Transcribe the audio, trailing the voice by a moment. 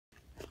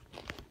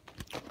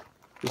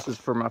This is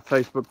for my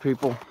Facebook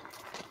people.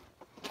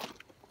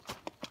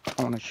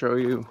 I want to show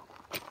you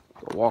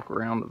the walk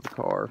around of the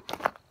car,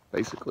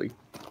 basically.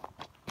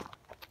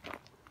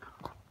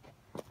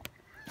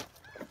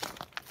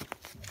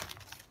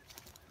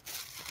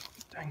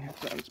 Dang, that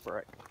sun's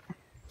bright.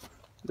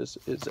 This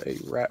is a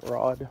rat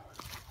rod.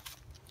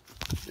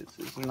 This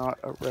is not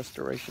a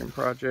restoration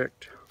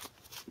project.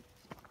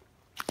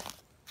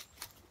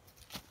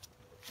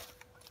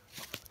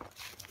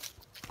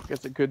 I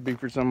guess it could be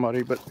for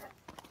somebody, but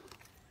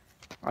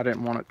I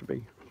didn't want it to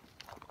be.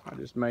 I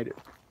just made it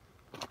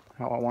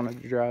how I wanted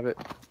to drive it.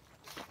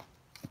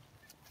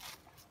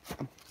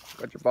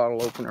 Got your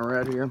bottle opener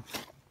right here.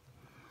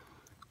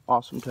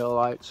 Awesome tail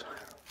lights.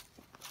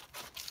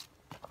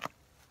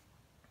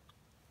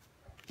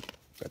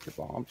 Got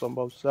your bombs on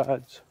both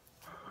sides.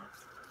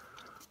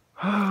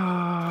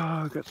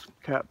 Got some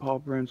cat paw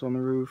prints on the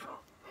roof.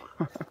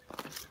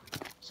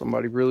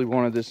 Somebody really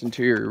wanted this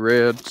interior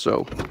red,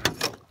 so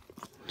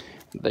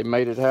they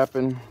made it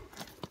happen.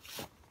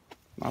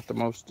 Not the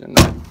most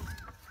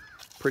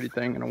pretty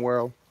thing in the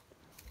world.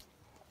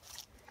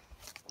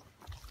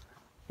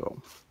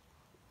 So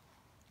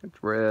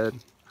it's red.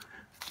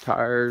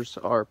 Tires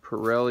are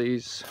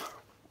Pirellis.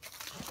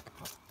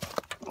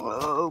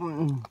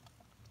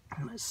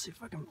 Let's see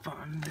if I can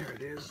find. There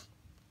it is.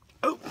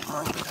 Oh,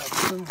 I can have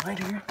some right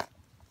here.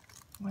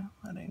 Well,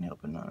 that ain't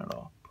helping none at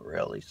all.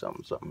 Pirelli,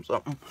 something, something,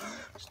 something.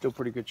 Still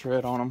pretty good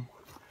tread on them.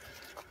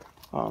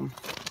 I'm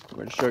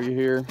going to show you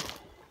here.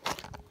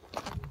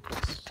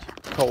 It's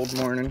cold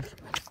morning.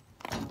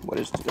 What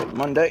is today?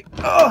 Monday.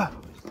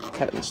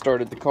 Hadn't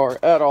started the car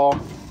at all.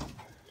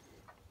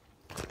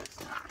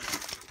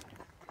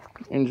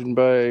 Engine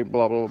bay,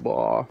 blah, blah,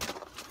 blah.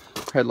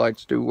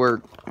 Headlights do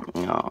work.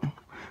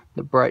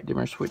 The bright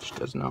dimmer switch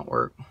does not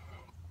work.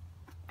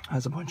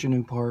 Has a bunch of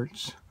new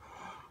parts.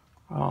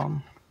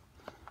 I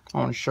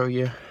want to show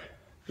you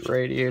the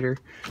radiator.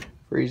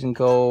 Freezing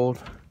cold.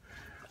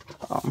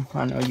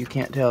 I know you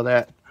can't tell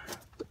that.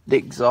 The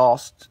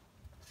exhaust.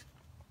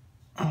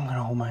 I'm going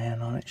to hold my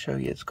hand on it, show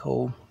you it's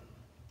cold.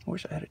 I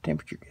wish I had a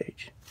temperature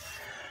gauge.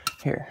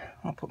 Here,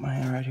 I'll put my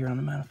hand right here on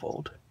the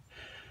manifold.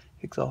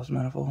 Exhaust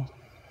manifold.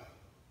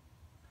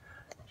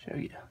 Show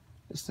you.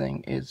 This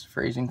thing is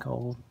freezing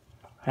cold.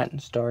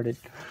 Hadn't started.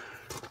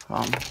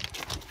 I'm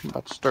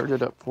about to start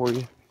it up for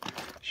you.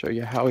 Show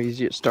you how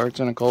easy it starts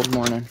on a cold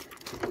morning.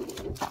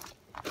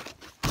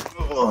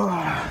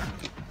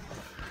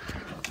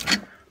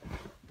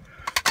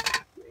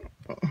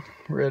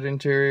 Red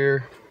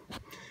interior.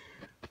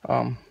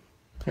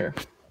 Here.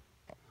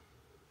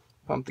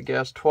 Pump the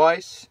gas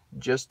twice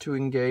just to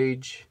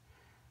engage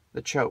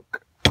the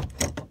choke.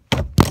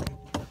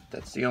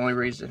 That's the only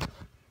reason.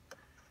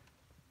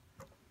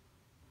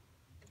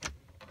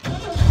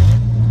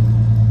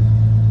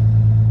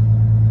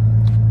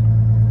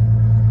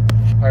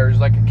 Fires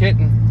like a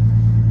kitten.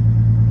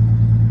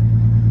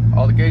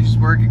 All the gauges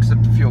work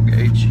except the fuel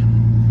gauge.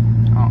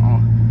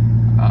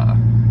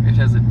 It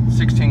has a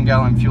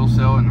 16-gallon fuel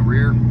cell in the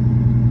rear.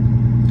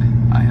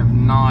 I have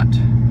not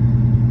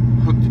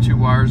hooked the two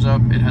wires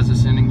up. It has a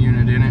sending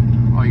unit in it.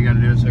 All you gotta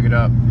do is hook it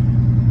up.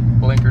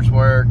 Blinkers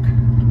work.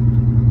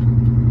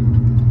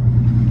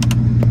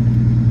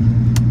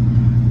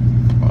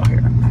 Well,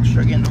 here, I'll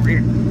show you in the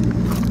rear.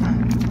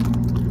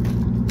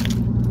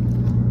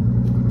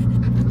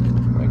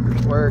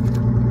 Blinkers work.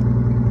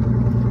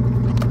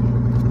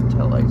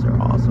 Tail lights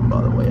are awesome,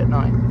 by the way, at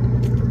night.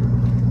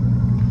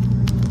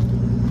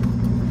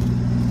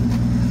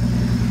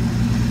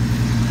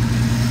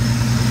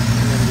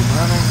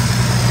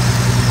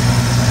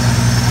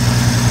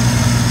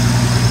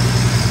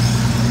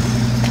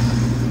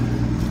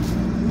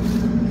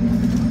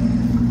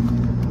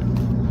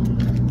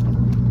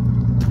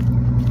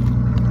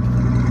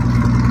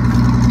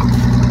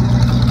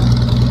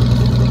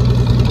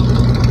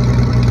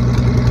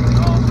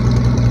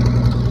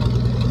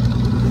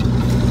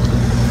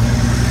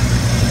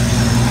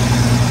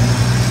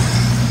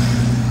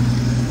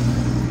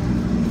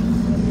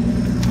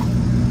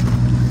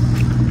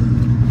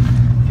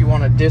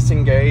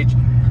 Disengage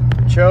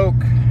the choke,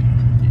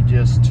 you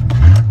just,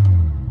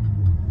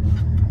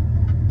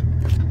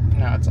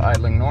 now it's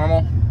idling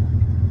normal.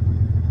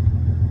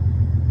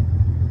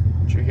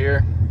 What you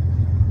hear,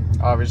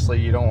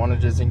 obviously you don't want to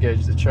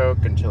disengage the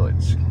choke until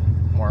it's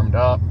warmed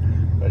up,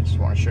 but I just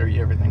want to show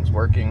you everything's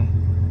working.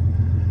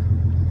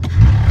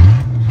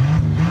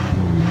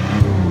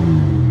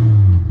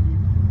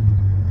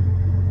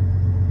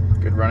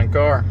 Good running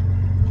car.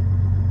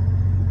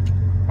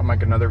 I'll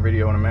make another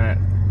video in a minute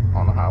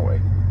on the highway.